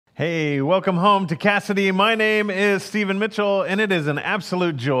Hey, welcome home to Cassidy. My name is Stephen Mitchell, and it is an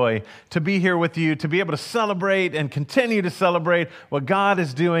absolute joy to be here with you, to be able to celebrate and continue to celebrate what God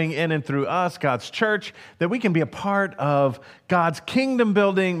is doing in and through us, God's church, that we can be a part of God's kingdom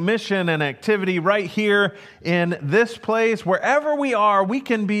building mission and activity right here in this place. Wherever we are, we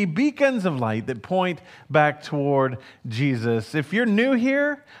can be beacons of light that point back toward Jesus. If you're new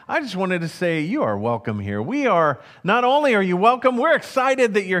here, I just wanted to say you are welcome here. Not only are you welcome, we're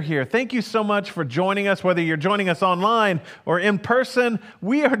excited that you're here. Thank you so much for joining us, whether you're joining us online or in person.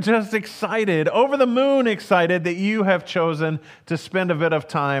 We are just excited, over the moon excited that you have chosen to spend a bit of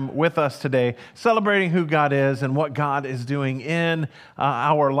time with us today, celebrating who God is and what God is doing in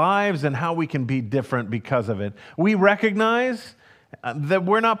our lives and how we can be different because of it. We recognize that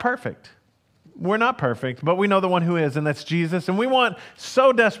we're not perfect. We're not perfect, but we know the one who is, and that's Jesus. And we want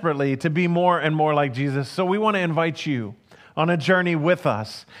so desperately to be more and more like Jesus. So we want to invite you on a journey with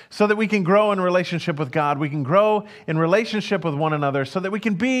us so that we can grow in relationship with God. We can grow in relationship with one another so that we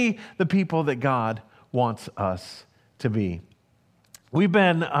can be the people that God wants us to be. We've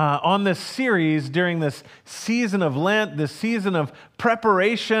been on this series during this season of Lent, this season of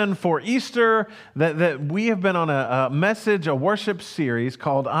preparation for Easter, that we have been on a worship series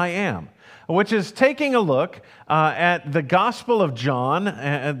called I Am, which is taking a look at the Gospel of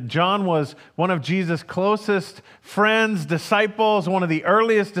John. John was one of Jesus' closest friends, disciples, one of the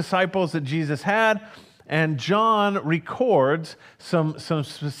earliest disciples that Jesus had. And John records some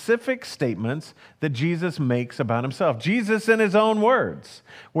specific statements that Jesus makes about himself. Jesus in his own words,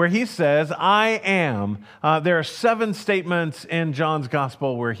 where he says, I am. There are 7 statements in John's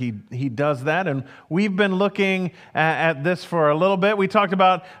gospel where he does that. And we've been looking at this for a little bit. We talked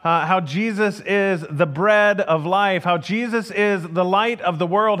about how Jesus is the bread of life, how Jesus is the light of the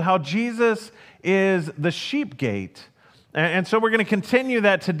world, how Jesus is the sheep gate. And so we're going to continue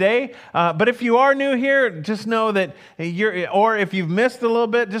that today. But if you are new here, just know that or if you've missed a little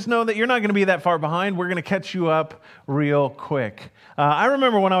bit, just know that you're not going to be that far behind. We're going to catch you up real quick. I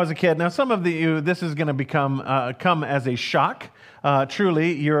remember when I was a kid. Now, some of you, this is going to come as a shock.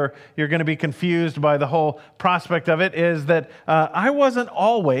 Truly, you're going to be confused by the whole prospect of it. Is that I wasn't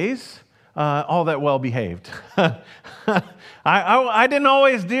always all that well behaved. I didn't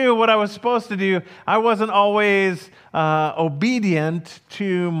always do what I was supposed to do. I wasn't always obedient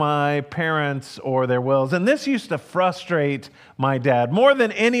to my parents or their wills. And this used to frustrate my dad. More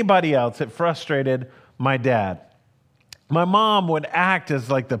than anybody else, it frustrated my dad. My mom would act as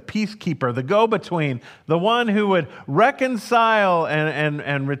like the peacekeeper, the go-between, the one who would reconcile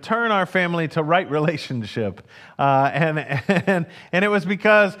and return our family to right relationship. And it was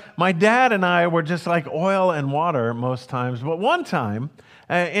because my dad and I were just like oil and water most times. But one time,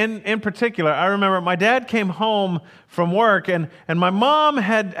 in particular, I remember my dad came home from work and my mom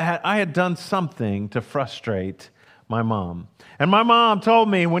I had done something to frustrate my mom. And my mom told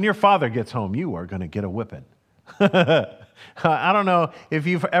me, when your father gets home, you are going to get a whipping. I don't know if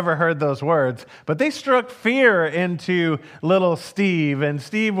you've ever heard those words, but they struck fear into little Steve, and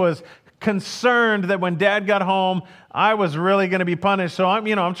Steve was concerned that when Dad got home, I was really going to be punished. So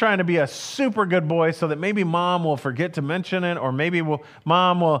I'm trying to be a super good boy so that maybe Mom will forget to mention it, or maybe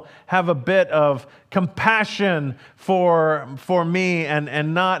Mom will have a bit of compassion for me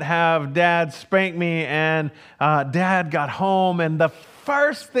and not have Dad spank me. And Dad got home, and the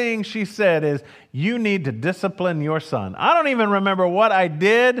first thing she said is, you need to discipline your son. I don't even remember what I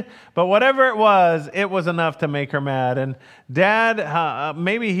did, but whatever it was enough to make her mad. And Dad,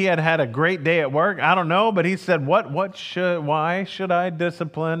 maybe he had a great day at work. I don't know, but he said, why should I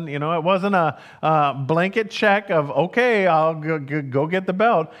discipline? It wasn't a blanket check of, okay, I'll go get the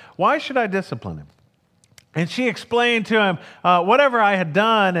belt. Why should I discipline him? And she explained to him whatever I had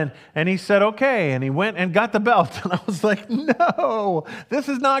done, and he said, okay, and he went and got the belt. And I was like, no, this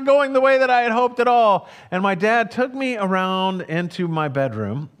is not going the way that I had hoped at all. And my dad took me around into my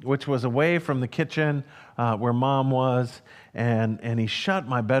bedroom, which was away from the kitchen where Mom was, and he shut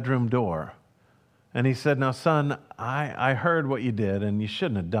my bedroom door. And he said, now, son, I heard what you did, and you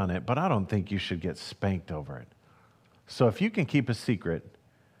shouldn't have done it, but I don't think you should get spanked over it. So if you can keep a secret,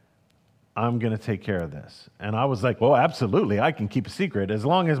 I'm going to take care of this. And I was like, well, absolutely, I can keep a secret. As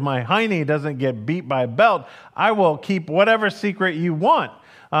long as my hiney doesn't get beat by a belt, I will keep whatever secret you want.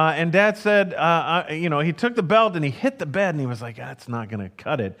 And Dad said, he took the belt and he hit the bed, and he was like, that's not going to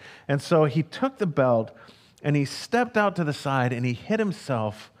cut it. And so he took the belt and he stepped out to the side and he hit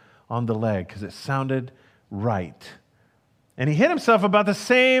himself on the leg because it sounded right. And he hit himself about the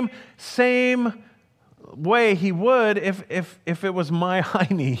same way he would if it was my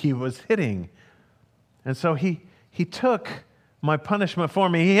hiney he was hitting. And so he took my punishment for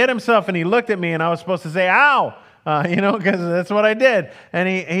me. He hit himself and he looked at me, and I was supposed to say, ow, because that's what I did. And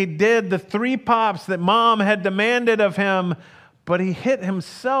he did the 3 pops that Mom had demanded of him, but he hit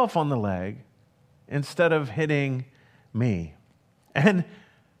himself on the leg instead of hitting me. And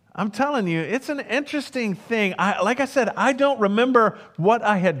I'm telling you, it's an interesting thing. Like I said, I don't remember what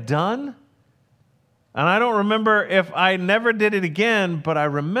I had done, and I don't remember if I never did it again, but I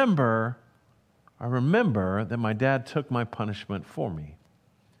remember that my dad took my punishment for me.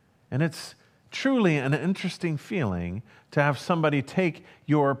 And it's truly an interesting feeling to have somebody take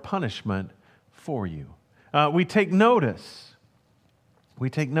your punishment for you. We take notice. We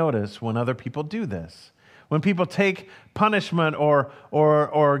take notice when other people do this. When people take punishment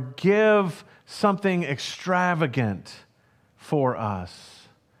or give something extravagant for us.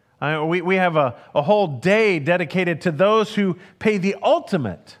 We have a whole day dedicated to those who pay the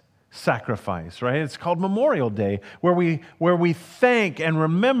ultimate sacrifice, right? It's called Memorial Day, where we thank and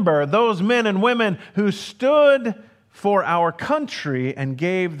remember those men and women who stood for our country and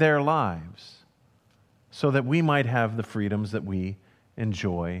gave their lives so that we might have the freedoms that we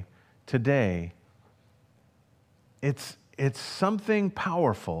enjoy today. It's something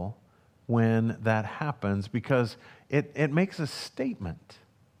powerful when that happens because it makes a statement.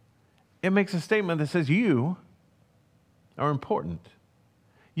 It makes a statement that says you are important.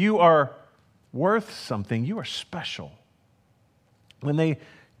 You are worth something. You are special. When they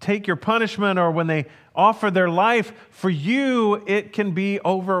take your punishment or when they offer their life for you, it can be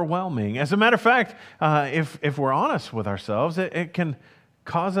overwhelming. As a matter of fact, if we're honest with ourselves, it can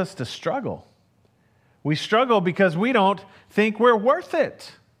cause us to struggle. We struggle because we don't think we're worth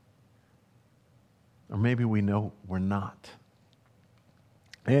it. Or maybe we know we're not.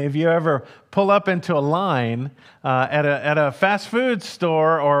 If you ever pull up into a line at a fast food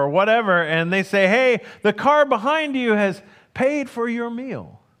store or whatever, and they say, hey, the car behind you has paid for your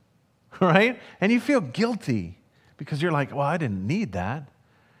meal, right? And you feel guilty because you're like, well, I didn't need that.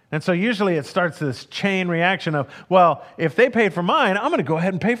 And so usually it starts this chain reaction of, well, if they paid for mine, I'm going to go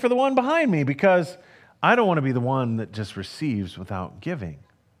ahead and pay for the one behind me because I don't want to be the one that just receives without giving.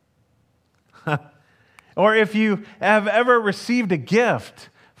 Or if you have ever received a gift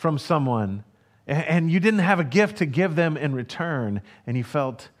from someone and you didn't have a gift to give them in return and you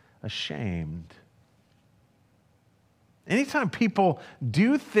felt ashamed. Anytime people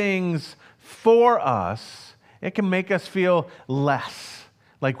do things for us, it can make us feel less,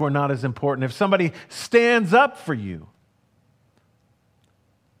 like we're not as important. If somebody stands up for you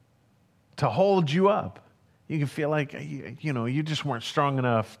to hold you up, you can feel like, you just weren't strong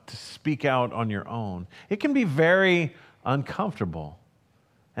enough to speak out on your own. It can be very uncomfortable.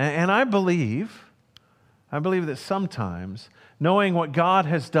 And I believe that sometimes knowing what God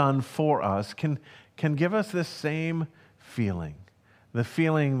has done for us can give us this same feeling, the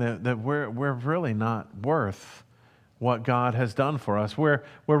feeling that we're really not worth what God has done for us. We're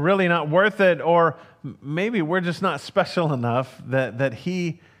really not worth it, or maybe we're just not special enough that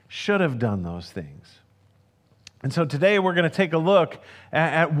He should have done those things. And so today we're going to take a look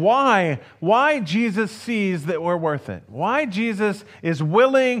at why Jesus sees that we're worth it. Why Jesus is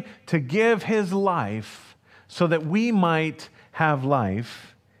willing to give His life so that we might have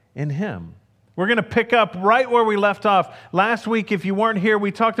life in Him. We're going to pick up right where we left off. Last week, if you weren't here,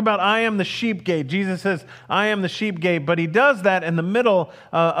 we talked about I am the sheep gate. Jesus says, I am the sheep gate. But He does that in the middle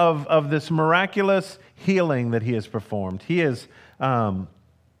of this miraculous healing that He has performed. He has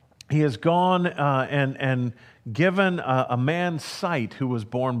gone and given a man sight who was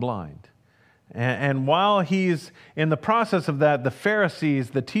born blind. And while He's in the process of that, the Pharisees,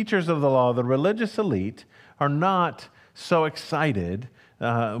 the teachers of the law, the religious elite, are not so excited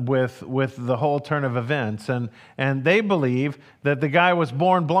with the whole turn of events. And they believe that the guy was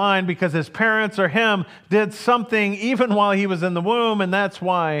born blind because his parents or him did something even while he was in the womb, and that's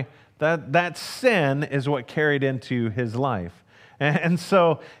why that sin is what carried into his life. And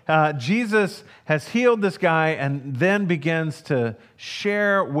so Jesus has healed this guy and then begins to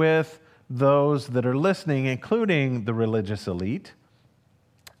share with those that are listening, including the religious elite,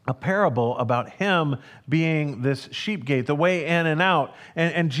 a parable about Him being this sheep gate, the way in and out.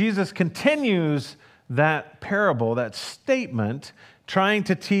 And Jesus continues that parable, that statement, trying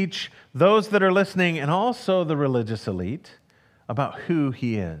to teach those that are listening and also the religious elite about who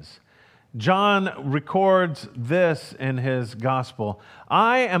He is. John records this in his gospel.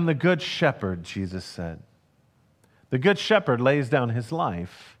 I am the good shepherd, Jesus said. The good shepherd lays down his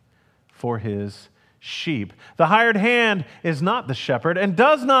life for his sheep. The hired hand is not the shepherd and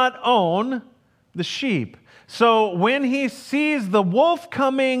does not own the sheep. So when he sees the wolf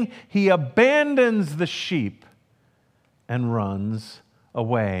coming, he abandons the sheep and runs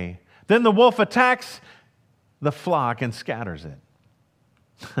away. Then the wolf attacks the flock and scatters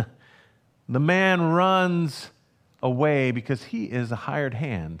it. The man runs away because he is a hired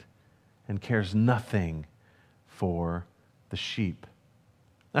hand and cares nothing for the sheep.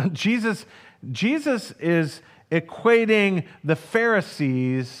 Now, Jesus is equating the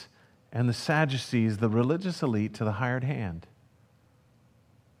Pharisees and the Sadducees, the religious elite, to the hired hand.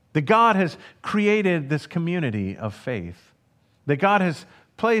 That God has created this community of faith. That God has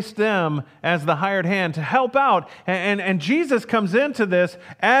placed them as the hired hand to help out. And Jesus comes into this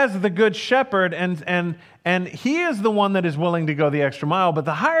as the good shepherd, and he is the one that is willing to go the extra mile. But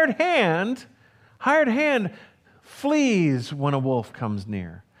the hired hand flees when a wolf comes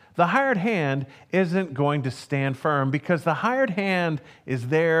near. The hired hand isn't going to stand firm because the hired hand is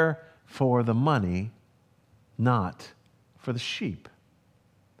there for the money, not for the sheep.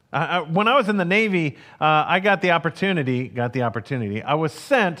 When I was in the Navy, I got the opportunity. I was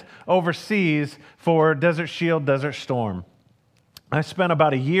sent overseas for Desert Shield, Desert Storm. I spent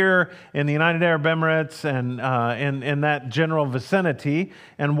about a year in the United Arab Emirates and in that general vicinity.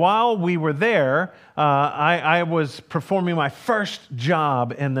 And while we were there, I was performing my first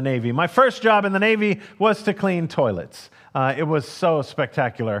job in the Navy. My first job in the Navy was to clean toilets. It was so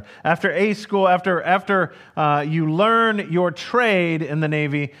spectacular. After A school, after you learn your trade in the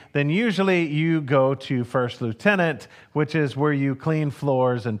Navy, then usually you go to first lieutenant, which is where you clean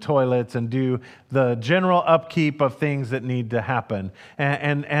floors and toilets and do the general upkeep of things that need to happen.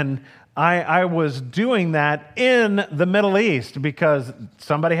 And I was doing that in the Middle East because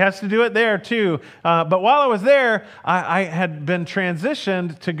somebody has to do it there too. But while I was there, I had been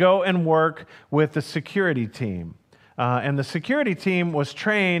transitioned to go and work with the security team. And the security team was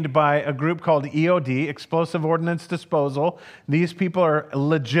trained by a group called EOD, Explosive Ordnance Disposal. These people are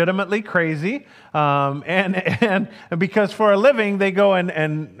legitimately crazy, and because for a living they go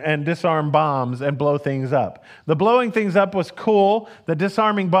and disarm bombs and blow things up. The blowing things up was cool. The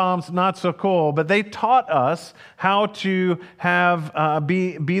disarming bombs, not so cool. But they taught us how to have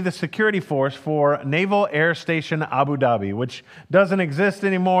be the security force for Naval Air Station Abu Dhabi, which doesn't exist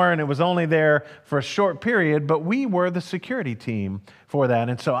anymore, and it was only there for a short period. But we were the security team for that.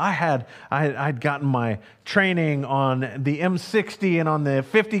 And so I'd gotten my training on the M60 and on the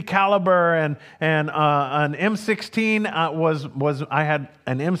 50 caliber and an M16 was I had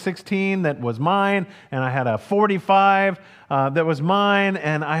an M16 that was mine, and I had a 45 that was mine,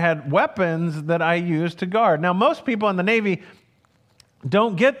 and I had weapons that I used to guard. Now, most people in the Navy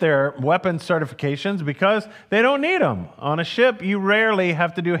don't get their weapons certifications because they don't need them. On a ship, you rarely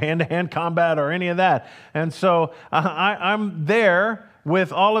have to do hand-to-hand combat or any of that. And so I'm there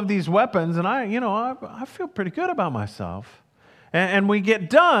with all of these weapons, and I feel pretty good about myself. And we get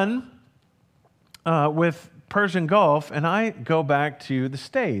done with Persian Gulf, and I go back to the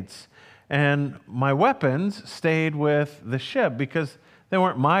States. And my weapons stayed with the ship because they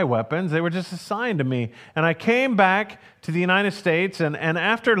weren't my weapons. They were just assigned to me. And I came back to the United States, and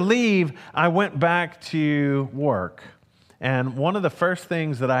after leave, I went back to work. And one of the first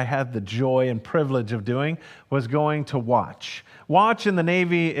things that I had the joy and privilege of doing was going to watch. Watch in the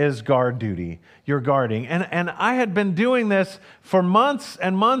Navy is guard duty. You're guarding. And I had been doing this for months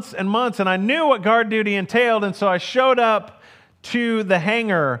and months and months, and I knew what guard duty entailed, and so I showed up to the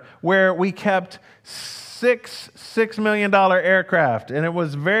hangar where we kept $6 million aircraft, and it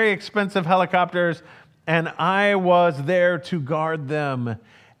was very expensive helicopters, and I was there to guard them.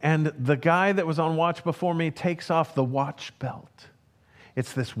 And the guy that was on watch before me takes off the watch belt.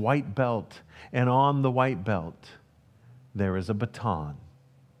 It's this white belt, and on the white belt there is a baton.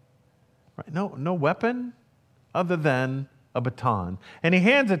 Right? No weapon other than a baton. And he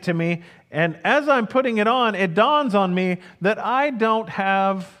hands it to me, and as I'm putting it on, it dawns on me that I don't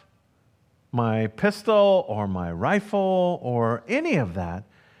have my pistol or my rifle or any of that.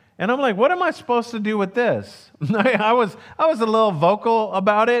 And I'm like, what am I supposed to do with this? I was a little vocal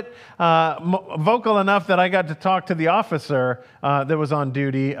about it, vocal enough that I got to talk to the officer that was on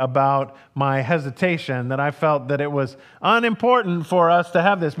duty about my hesitation, that I felt that it was unimportant for us to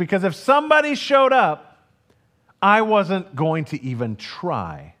have this, because if somebody showed up, I wasn't going to even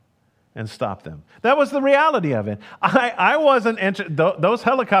try and stop them. That was the reality of it. I wasn't those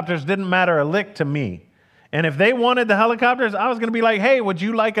helicopters didn't matter a lick to me. And if they wanted the helicopters, I was going to be like, hey, would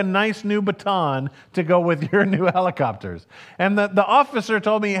you like a nice new baton to go with your new helicopters? And the officer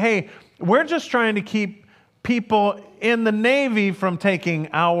told me, hey, we're just trying to keep people in the Navy from taking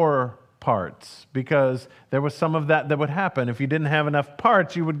our parts, because there was some of that would happen. If you didn't have enough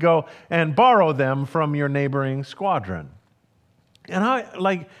parts, you would go and borrow them from your neighboring squadron. And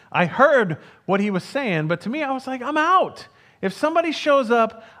I heard what he was saying, but to me, I was like, I'm out. If somebody shows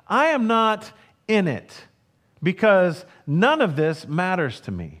up, I am not in it because none of this matters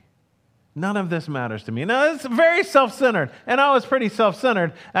to me. None of this matters to me. Now, it's very self-centered, and I was pretty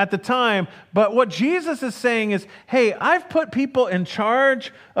self-centered at the time, but what Jesus is saying is, hey, I've put people in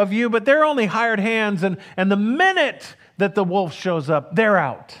charge of you, but they're only hired hands, and the minute that the wolf shows up, they're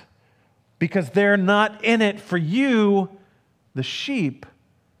out because they're not in it for you, the sheep.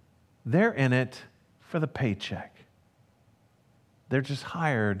 They're in it for the paycheck. They're just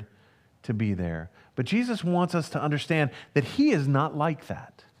hired to be there. But Jesus wants us to understand that he is not like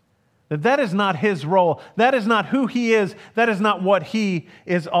that. That is not his role. That is not who he is. That is not what he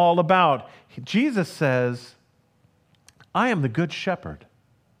is all about. Jesus says, I am the good shepherd.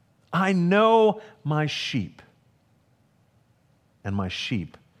 I know my sheep, and my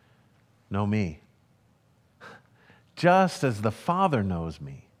sheep know me. Just as the Father knows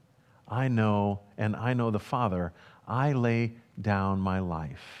me, I know the Father. I lay down my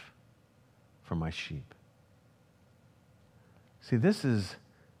life for my sheep. See, this is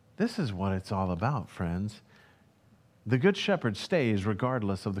what it's all about, friends. The Good Shepherd stays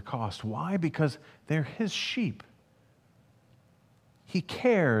regardless of the cost. Why? Because they're his sheep. He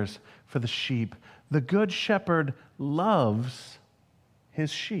cares for the sheep. The Good Shepherd loves his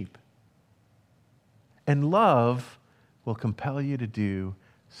sheep. And love will compel you to do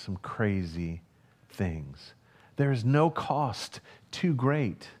some crazy things. There is no cost too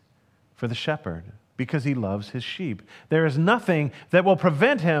great for the shepherd because he loves his sheep. There is nothing that will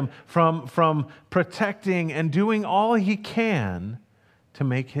prevent him from protecting and doing all he can to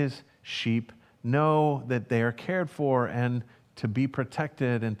make his sheep know that they are cared for and to be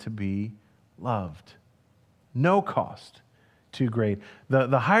protected and to be loved. No cost too great.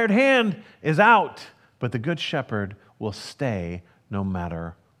 The hired hand is out, but the good shepherd will stay no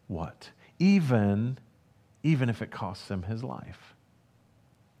matter what, even if it costs him his life,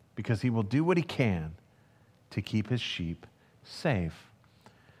 because he will do what he can to keep his sheep safe.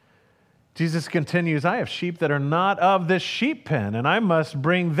 Jesus continues, I have sheep that are not of this sheep pen, and I must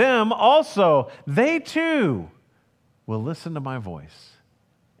bring them also. They too will listen to my voice,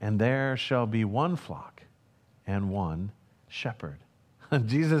 and there shall be one flock and one shepherd.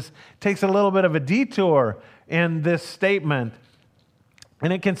 Jesus takes a little bit of a detour in this statement,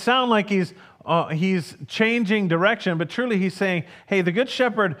 and it can sound like he's changing direction, but truly he's saying, hey, the good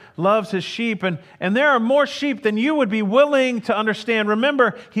shepherd loves his sheep, and there are more sheep than you would be willing to understand.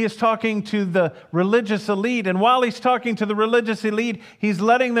 Remember, he is talking to the religious elite, and while he's talking to the religious elite, he's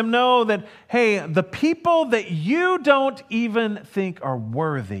letting them know that, hey, the people that you don't even think are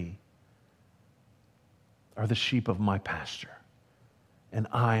worthy are the sheep of my pasture, and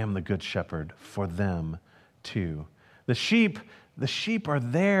I am the good shepherd for them too. The sheep are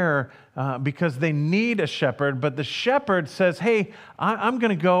there because they need a shepherd, but the shepherd says, hey, I'm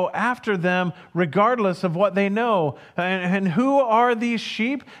going to go after them regardless of what they know. And who are these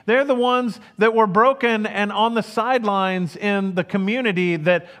sheep? They're the ones that were broken and on the sidelines in the community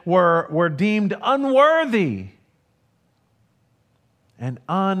that were deemed unworthy and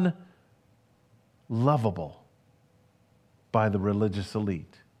unlovable by the religious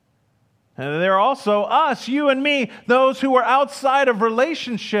elite. And there are also us, you and me, those who were outside of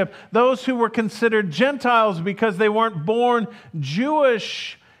relationship, those who were considered Gentiles because they weren't born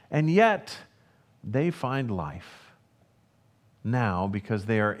Jewish, and yet they find life now because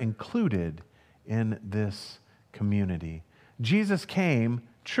they are included in this community. Jesus came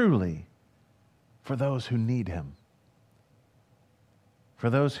truly for those who need him, for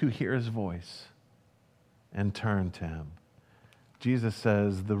those who hear his voice and turn to him. Jesus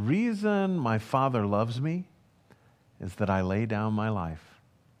says, the reason my Father loves me is that I lay down my life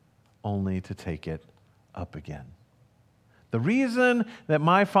only to take it up again. The reason that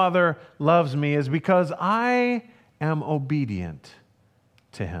my Father loves me is because I am obedient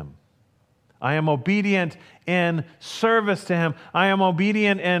to him. I am obedient in service to him. I am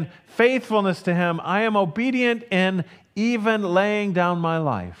obedient in faithfulness to him. I am obedient in even laying down my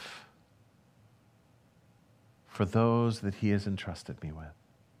life for those that he has entrusted me with.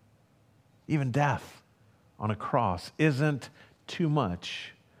 Even death on a cross isn't too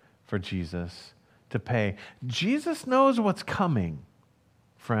much for Jesus to pay. Jesus knows what's coming,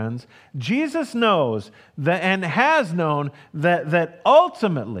 friends. Jesus knows that and has known that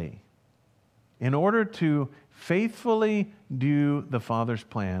ultimately, in order to faithfully do the Father's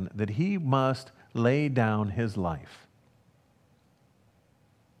plan, that he must lay down his life.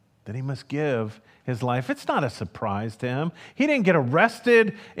 That he must give his life. It's not a surprise to him. He didn't get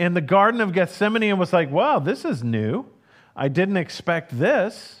arrested in the Garden of Gethsemane and was like, wow, this is new. I didn't expect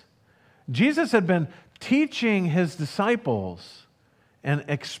this. Jesus had been teaching his disciples and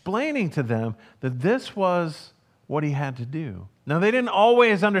explaining to them that this was what he had to do. Now, they didn't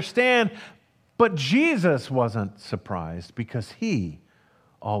always understand, but Jesus wasn't surprised because he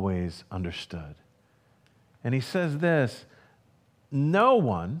always understood. And he says this, no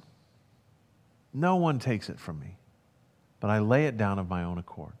one takes it from me, but I lay it down of my own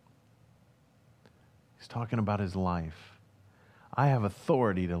accord. He's talking about his life. I have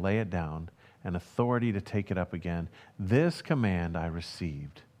authority to lay it down and authority to take it up again. This command I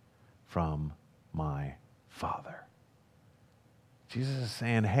received from my Father. Jesus is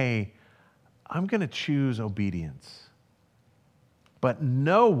saying, hey, I'm going to choose obedience, but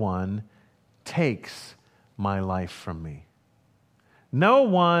no one takes my life from me. No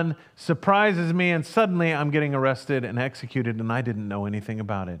one surprises me and suddenly I'm getting arrested and executed and I didn't know anything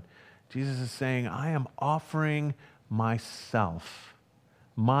about it. Jesus is saying, I am offering myself,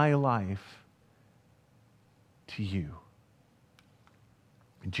 my life, to you.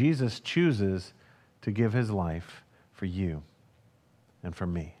 Jesus chooses to give his life for you and for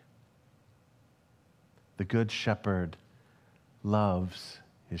me. The Good Shepherd loves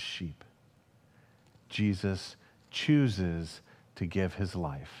his sheep. Jesus chooses to give his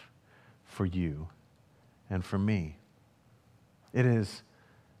life for you and for me. It is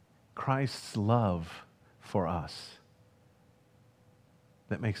Christ's love for us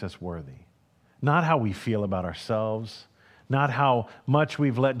that makes us worthy. Not how we feel about ourselves, not how much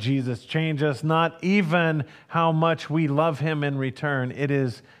we've let Jesus change us, not even how much we love him in return. It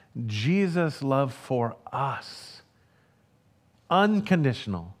is Jesus' love for us.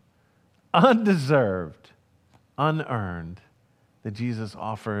 Unconditional, undeserved, unearned, that Jesus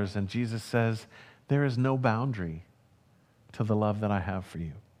offers. And Jesus says, there is no boundary to the love that I have for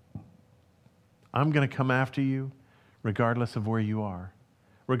you. I'm going to come after you regardless of where you are,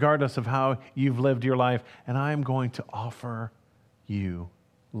 regardless of how you've lived your life, and I'm going to offer you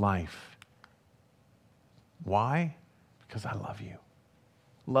life. Why? Because I love you.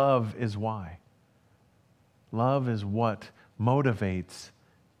 Love is why. Love is what motivates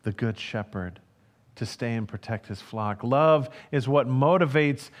the Good Shepherd to stay and protect his flock. Love is what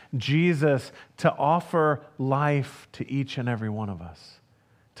motivates Jesus to offer life to each and every one of us,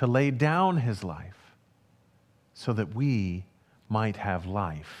 to lay down his life so that we might have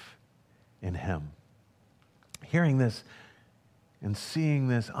life in him. Hearing this and seeing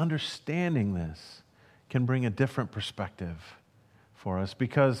this, understanding this, can bring a different perspective for us,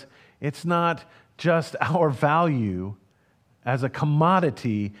 because it's not just our value as a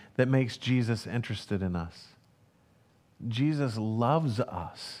commodity that makes Jesus interested in us. Jesus loves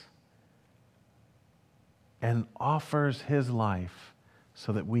us and offers his life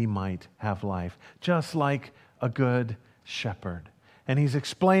so that we might have life, just like a good shepherd. And he's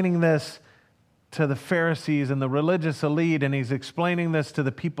explaining this to the Pharisees and the religious elite, and he's explaining this to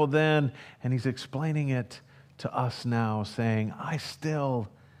the people then, and he's explaining it to us now, saying, I still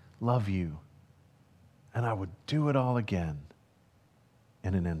love you, and I would do it all again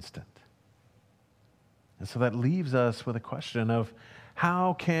in an instant. And so that leaves us with a question of,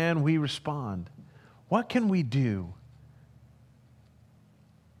 how can we respond? What can we do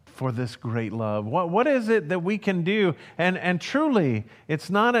for this great love? What is it that we can do? And truly,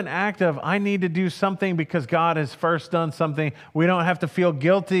 it's not an act of, I need to do something because God has first done something. We don't have to feel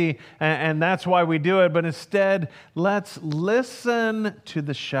guilty, and that's why we do it. But instead, let's listen to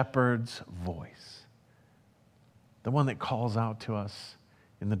the shepherd's voice, the one that calls out to us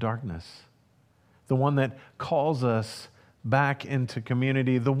in the darkness, the one that calls us back into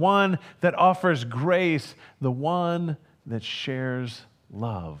community, the one that offers grace, the one that shares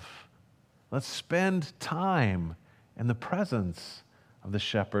love. Let's spend time in the presence of the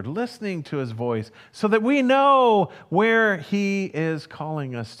shepherd, listening to his voice, so that we know where he is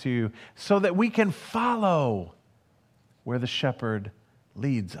calling us to, so that we can follow where the shepherd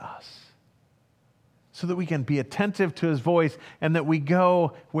leads us, so that we can be attentive to his voice and that we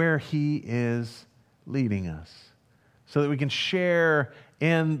go where he is leading us, so that we can share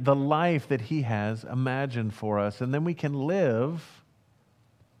in the life that he has imagined for us, and then we can live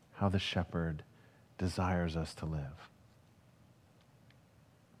how the shepherd desires us to live.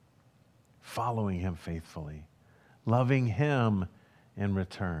 Following him faithfully, loving him in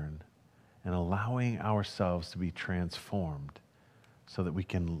return, and allowing ourselves to be transformed so that we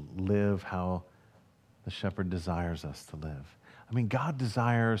can live how the shepherd desires us to live. I mean, God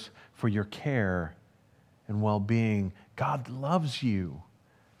desires for your care and well-being. God loves you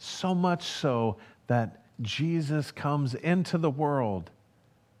so much so that Jesus comes into the world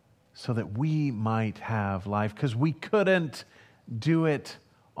so that we might have life, because we couldn't do it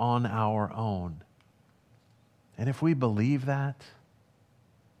on our own. And if we believe that,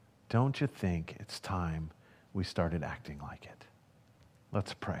 don't you think it's time we started acting like it?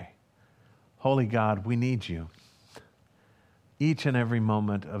 Let's pray. Holy God, we need you. Each and every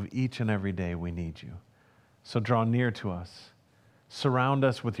moment of each and every day, we need you. So draw near to us. Surround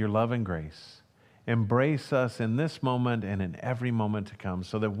us with your love and grace. Embrace us in this moment and in every moment to come,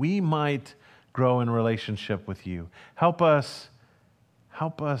 so that we might grow in relationship with you. Help us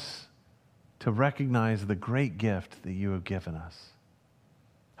to recognize the great gift that you have given us.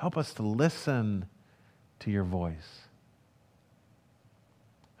 Help us to listen to your voice.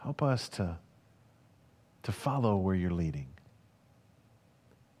 Help us to follow where you're leading.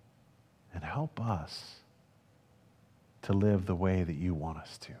 And help us to live the way that you want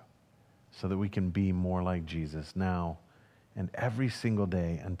us to, so that we can be more like Jesus now and every single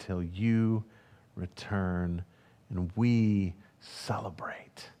day until you return and we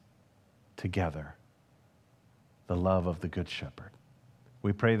celebrate together the love of the Good Shepherd.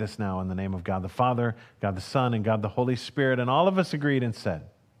 We pray this now in the name of God the Father, God the Son, and God the Holy Spirit, and all of us agreed and said,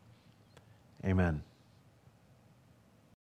 Amen.